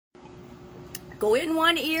Go in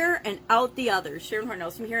one ear and out the other. Sharon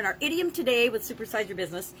Hornells from here. And our idiom today with Supersize Your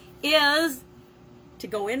Business is to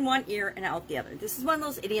go in one ear and out the other. This is one of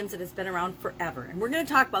those idioms that has been around forever. And we're going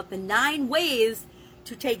to talk about the 9 ways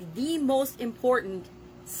to take the most important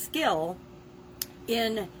skill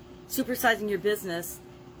in supersizing your business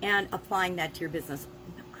and applying that to your business.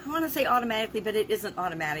 I want to say automatically, but it isn't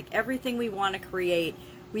automatic. Everything we want to create,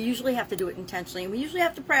 we usually have to do it intentionally, and we usually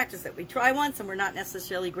have to practice it. We try once and we're not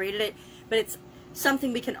necessarily great at it, but it's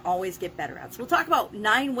something we can always get better at. So we'll talk about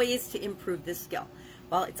 9 ways to improve this skill.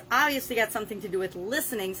 Well, it's obviously got something to do with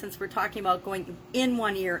listening, since we're talking about going in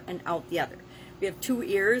one ear and out the other. We have 2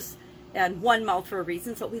 ears and 1 mouth for a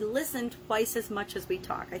reason, so we listen twice as much as we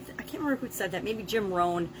talk. I can't remember who said that. Maybe Jim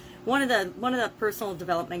Rohn, one of the personal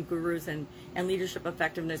development gurus and leadership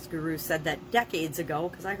effectiveness gurus, said that decades ago,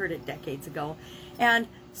 because I heard it decades ago. And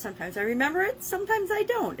sometimes I remember it, sometimes I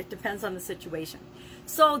don't. It depends on the situation.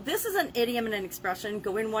 So this is an idiom and an expression,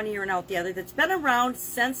 go in one ear and out the other, that's been around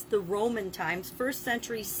since the Roman times, 1st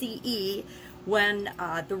century CE, when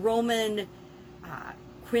the Roman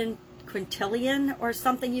Quintilian or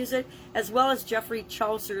something used it, as well as Geoffrey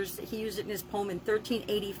Chaucer's, he used it in his poem in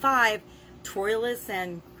 1385, Troilus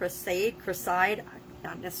and Cresside. I'm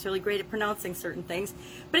not necessarily great at pronouncing certain things,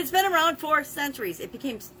 but it's been around for centuries. It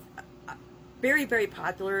became very, very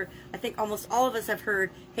popular. I think almost all of us have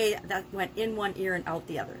heard, hey, that went in one ear and out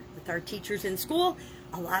the other. With our teachers in school,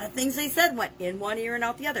 a lot of things they said went in one ear and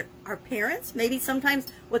out the other. Our parents, maybe sometimes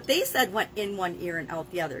what they said went in one ear and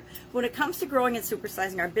out the other. When it comes to growing and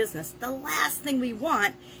supersizing our business, the last thing we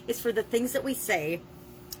want is for the things that we say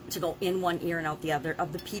to go in one ear and out the other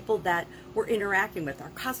of the people that we're interacting with, our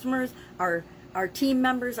customers, our team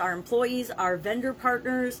members, our employees, our vendor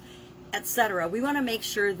partners, etc. We want to make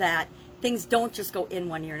sure that things don't just go in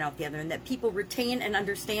one ear and out the other, and that people retain and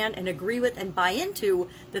understand and agree with and buy into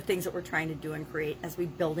the things that we're trying to do and create as we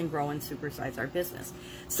build and grow and supersize our business.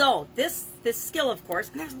 So this skill, of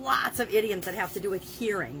course, and there's lots of idioms that have to do with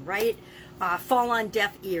hearing, right? Fall on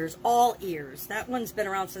deaf ears, all ears. That one's been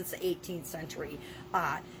around since the 18th century.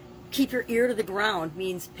 Keep your ear to the ground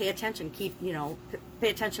means pay attention. Pay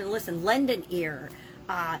attention and listen. Lend an ear.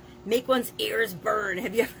 Make one's ears burn.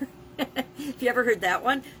 Have you ever heard that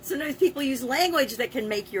one? Sometimes people use language that can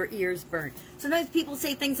make your ears burn. Sometimes people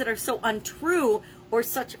say things that are so untrue or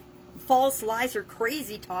such false lies or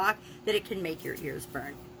crazy talk that it can make your ears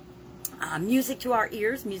burn. Music to our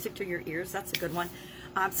ears, music to your ears, that's a good one.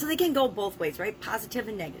 So they can go both ways, right? Positive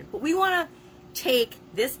and negative. But we want to take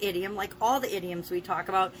this idiom, like all the idioms we talk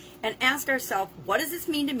about, and ask ourselves, what does this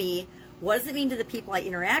mean to me? What does it mean to the people I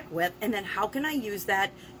interact with? And then how can I use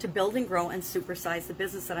that to build and grow and supersize the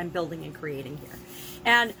business that I'm building and creating here?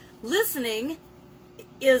 And listening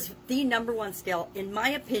is the number 1 skill, in my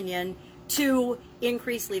opinion, to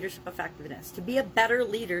increase leadership effectiveness, to be a better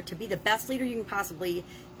leader, to be the best leader you can possibly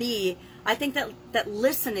be. I think that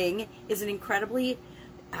listening is an incredibly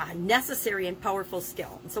necessary and powerful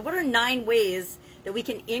skill. And so what are 9 ways that we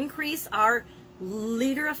can increase our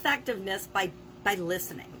leader effectiveness by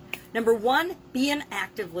listening? Number 1, be an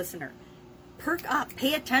active listener. Perk up,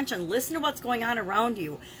 pay attention, listen to what's going on around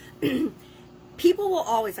you. People will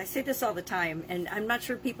always, I say this all the time, and I'm not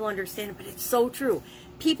sure people understand it, but it's so true.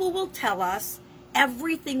 People will tell us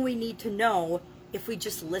everything we need to know if we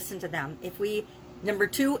just listen to them. Number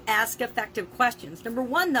 2, ask effective questions. Number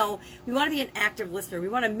 1, though, we want to be an active listener. We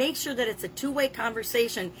want to make sure that it's a 2-way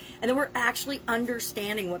conversation and that we're actually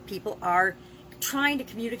understanding what people are trying to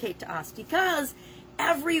communicate to us, because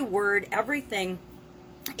every word, everything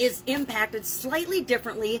is impacted slightly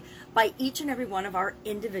differently by each and every one of our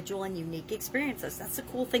individual and unique experiences. That's the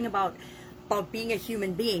cool thing about being a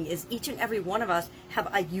human being, is each and every one of us have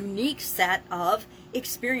a unique set of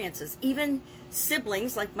experiences. Even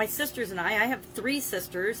siblings, like my sisters and I have 3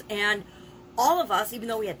 sisters, and all of us, even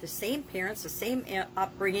though we had the same parents, the same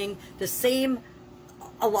upbringing,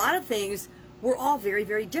 a lot of things, we're all very,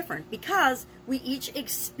 very different because we each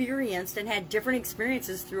experienced and had different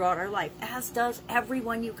experiences throughout our life, as does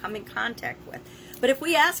everyone you come in contact with. But if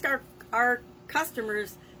we ask our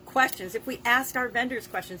customers questions, if we ask our vendors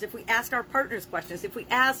questions, if we ask our partners questions, if we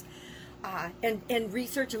ask and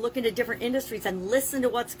research and look into different industries and listen to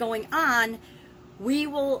what's going on, we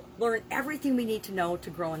will learn everything we need to know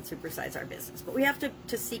to grow and supersize our business. But we have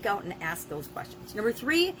to seek out and ask those questions. Number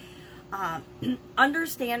 3,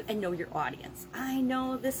 understand and know your audience. I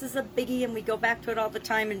know this is a biggie and we go back to it all the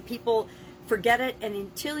time and people forget it. And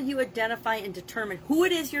until you identify and determine who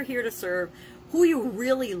it is you're here to serve, who you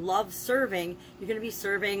really love serving, you're going to be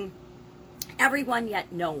serving everyone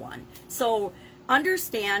yet no one. So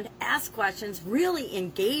understand, ask questions, really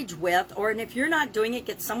engage with, and if you're not doing it,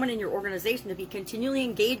 get someone in your organization to be continually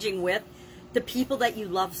engaging with the people that you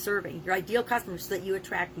love serving, your ideal customers, so that you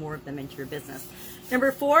attract more of them into your business.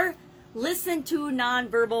 Number 4, listen to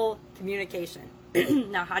nonverbal communication.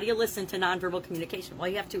 Now, how do you listen to nonverbal communication? Well,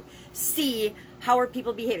 you have to see, how are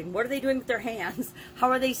people behaving? What are they doing with their hands? How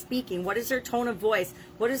are they speaking? What is their tone of voice?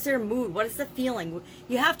 What is their mood? What is the feeling?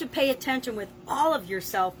 You have to pay attention with all of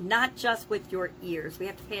yourself, not just with your ears. We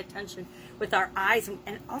have to pay attention with our eyes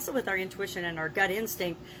and also with our intuition and our gut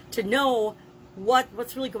instinct to know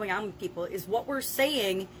what's really going on with people. Is what we're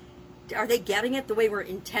saying, are they getting it the way we're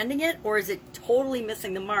intending it, or is it totally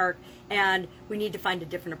missing the mark and we need to find a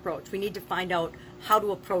different approach? We need to find out how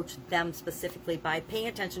to approach them specifically by paying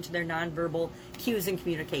attention to their nonverbal cues in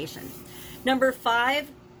communication. Number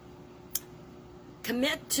 5,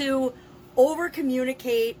 commit to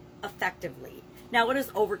over-communicate effectively. Now, what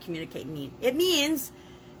does over-communicate mean? It means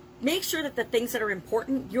make sure that the things that are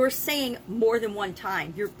important, you're saying more than one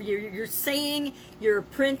time. You're saying, you're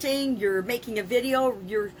printing, you're making a video,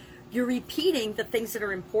 you're repeating the things that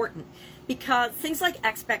are important. Because things like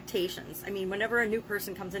expectations, I mean, whenever a new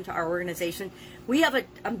person comes into our organization, we have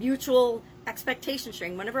a mutual expectation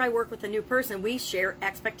sharing. Whenever I work with a new person, we share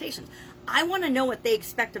expectations. I want to know what they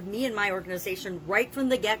expect of me and my organization right from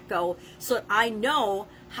the get-go, so that I know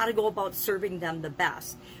how to go about serving them the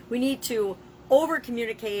best. We need to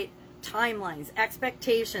over-communicate timelines,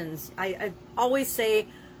 expectations. I always say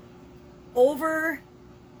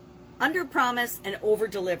under-promise and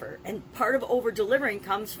over-deliver. And part of over-delivering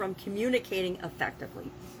comes from communicating effectively.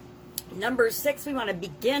 Number 6, we want to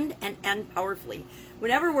begin and end powerfully.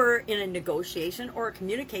 Whenever we're in a negotiation or a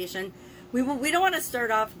communication, we don't want to start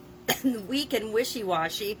off weak and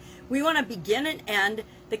wishy-washy. We want to begin and end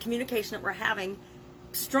the communication that we're having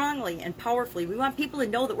strongly and powerfully. We want people to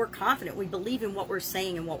know that we're confident. We believe in what we're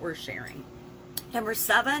saying and what we're sharing. Number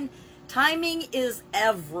 7, timing is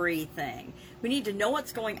everything. We need to know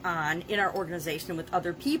what's going on in our organization with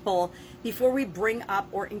other people before we bring up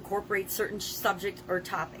or incorporate certain subjects or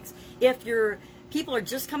topics. If your people are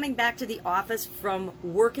just coming back to the office from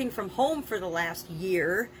working from home for the last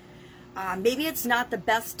year, maybe it's not the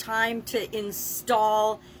best time to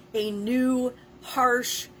install a new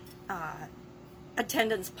harsh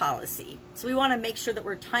attendance policy. So we want to make sure that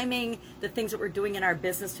we're timing the things that we're doing in our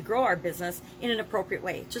business to grow our business in an appropriate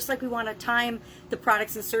way. Just like we want to time the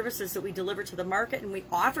products and services that we deliver to the market and we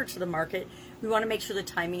offer to the market, we want to make sure the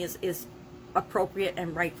timing is appropriate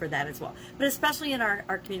and right for that as well. But especially in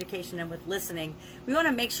our communication and with listening, we want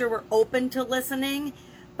to make sure we're open to listening,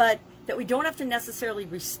 but that we don't have to necessarily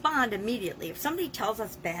respond immediately. If somebody tells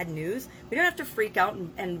us bad news, we don't have to freak out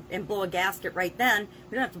and blow a gasket right then.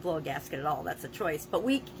 We don't have to blow a gasket at all. That's a choice. But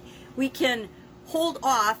we can hold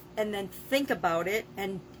off and then think about it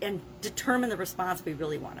and determine the response we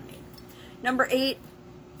really want to make. Number 8,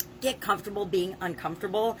 get comfortable being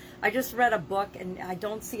uncomfortable. I just read a book, and I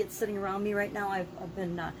don't see it sitting around me right now. I've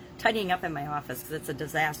been tidying up in my office because it's a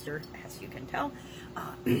disaster, as you can tell.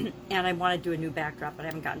 And I want to do a new backdrop, but I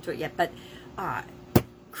haven't gotten to it yet. But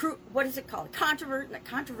what is it called?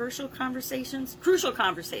 Controversial Conversations? Crucial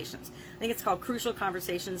Conversations. I think it's called Crucial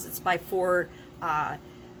Conversations. It's by 4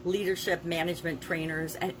 leadership management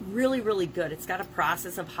trainers, and really, really good. It's got a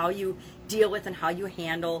process of how you deal with and how you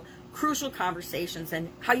handle crucial conversations, and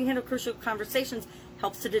how you handle crucial conversations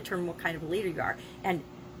helps to determine what kind of a leader you are. And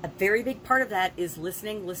a very big part of that is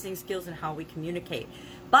listening skills, and how we communicate.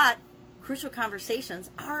 But crucial conversations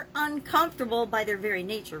are uncomfortable by their very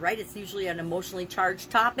nature, right? It's usually an emotionally charged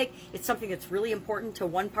topic. It's something that's really important to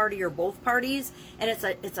one party or both parties, and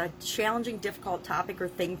it's a challenging, difficult topic or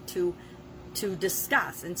thing to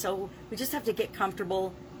discuss. And so we just have to get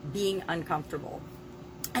comfortable being uncomfortable.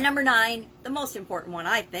 And number 9, the most important one,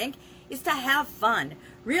 I think, is to have fun.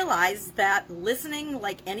 Realize that listening,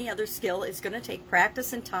 like any other skill, is going to take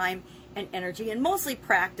practice and time and energy, and mostly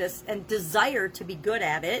practice and desire to be good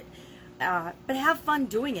at it. But have fun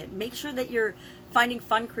doing it. Make sure that you're finding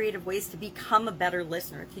fun, creative ways to become a better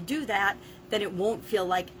listener. If you do that, then it won't feel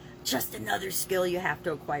like just another skill you have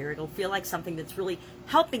to acquire. It'll feel like something that's really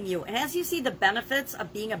helping you. And as you see the benefits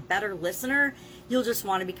of being a better listener, you'll just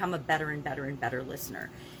want to become a better and better and better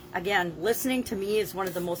listener. Again, listening to me is one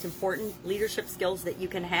of the most important leadership skills that you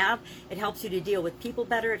can have. It helps you to deal with people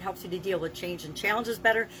better. It helps you to deal with change and challenges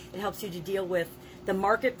better. It helps you to deal with the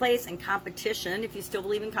marketplace and competition, if you still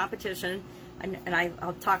believe in competition, and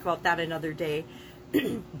I'll talk about that another day,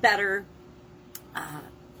 better.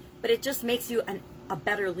 But it just makes you a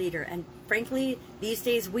better leader. And frankly, these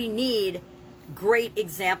days we need great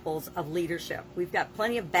examples of leadership. We've got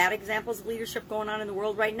plenty of bad examples of leadership going on in the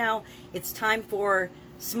world right now. It's time for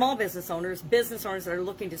small business owners that are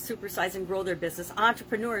looking to supersize and grow their business,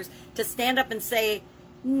 entrepreneurs, to stand up and say,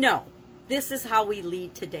 no, this is how we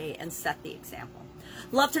lead today, and set the example.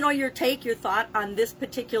 Love to know your take, your thought on this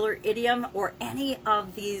particular idiom or any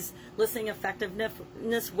of these listening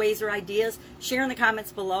effectiveness ways or ideas. Share in the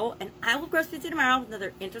comments below, and I will, of course, with you tomorrow with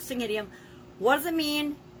another interesting idiom. What does it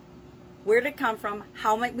mean? Where did it come from?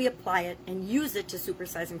 How might we apply it and use it to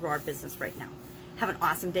supersize and grow our business right now? Have an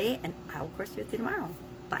awesome day, and I will, of course, be with you tomorrow.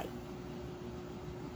 Bye.